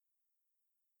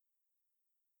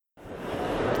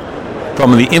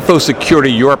From the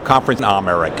InfoSecurity Europe Conference, I'm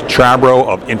Eric Chabrow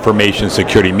of Information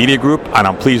Security Media Group, and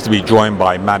I'm pleased to be joined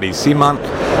by Matti Simon,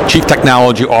 Chief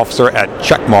Technology Officer at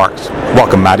Checkmarx.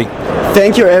 Welcome, Matti.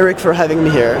 Thank you, Eric, for having me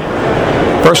here.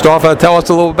 First off, tell us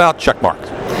a little about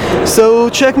Checkmarx. So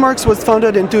Checkmarx was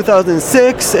founded in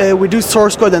 2006. We do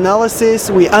source code analysis.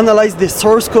 We analyze the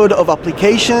source code of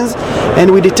applications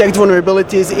and we detect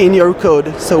vulnerabilities in your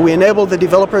code. So we enable the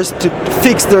developers to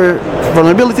fix their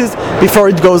vulnerabilities before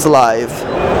it goes live.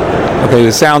 Okay,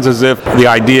 it sounds as if the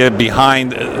idea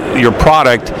behind your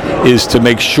product is to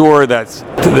make sure that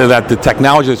the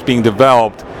technology that's being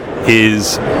developed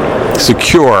is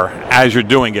secure as you're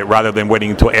doing it rather than waiting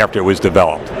until after it was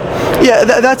developed. Yeah,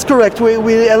 that's correct.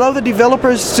 We allow the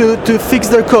developers to fix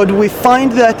their code. We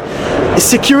find that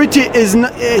security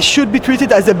should be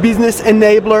treated as a business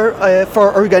enabler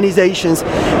for organizations.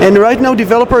 And right now,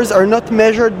 developers are not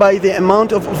measured by the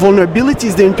amount of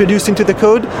vulnerabilities they introduce into the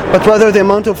code, but rather the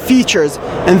amount of features.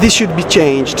 And this should be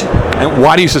changed. And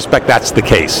why do you suspect that's the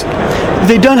case?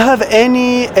 They don't have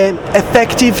any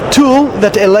effective tool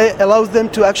that allows them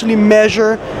to actually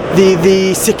measure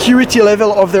the security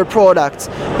level of their products.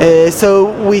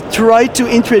 So we try to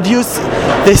introduce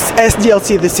this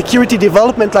SDLC, the Security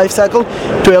Development Lifecycle,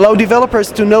 to allow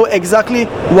developers to know exactly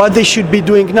what they should be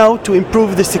doing now to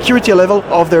improve the security level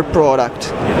of their product.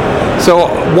 So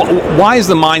why is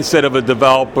the mindset of a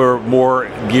developer more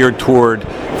geared toward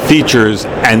features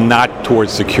and not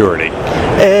towards security?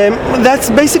 That's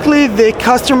basically the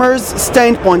customer's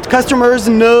standpoint. Customers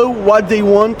know what they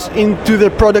want into the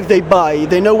product they buy.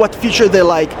 They know what feature they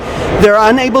like. They're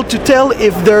unable to tell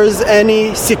if there's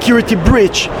any security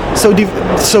breach.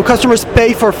 So customers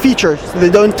pay for features.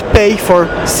 They don't pay for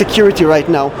security right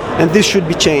now, and this should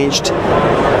be changed.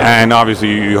 And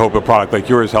obviously you hope a product like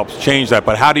yours helps change that,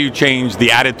 but how do you change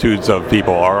the attitudes of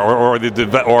people or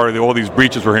all these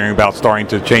breaches we're hearing about starting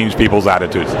to change people's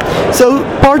attitudes? So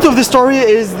part of the story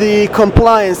is the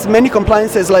compliance. Many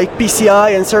compliances like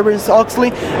PCI and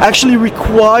Sarbanes-Oxley actually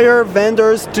require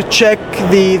vendors to check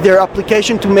their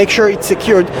application to make sure it's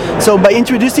secured. So by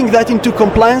introducing that into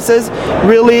compliances,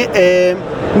 really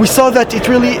we saw that it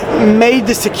really made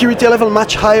the security level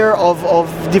much higher of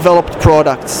developed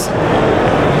products.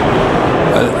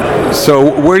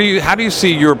 So how do you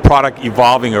see your product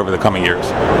evolving over the coming years?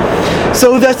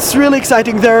 So that's really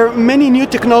exciting. There are many new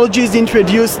technologies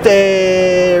introduced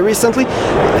recently.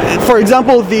 For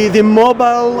example, the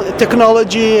mobile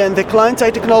technology and the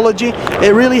client-side technology,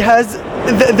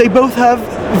 they both have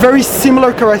very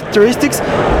similar characteristics,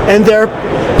 and they're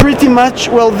pretty much,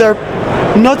 they're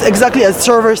not exactly as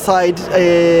server-side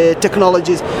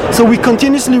technologies. So we're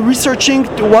continuously researching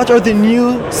what are the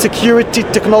new security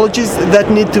technologies that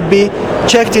need to be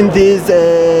checked in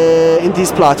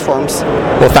these platforms.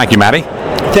 Well, thank you, Matti.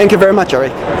 Thank you very much,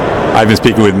 Eric. I've been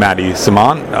speaking with Matti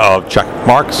Simon of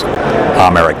Checkmarx.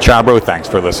 I'm Eric Chabrow. Thanks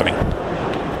for listening.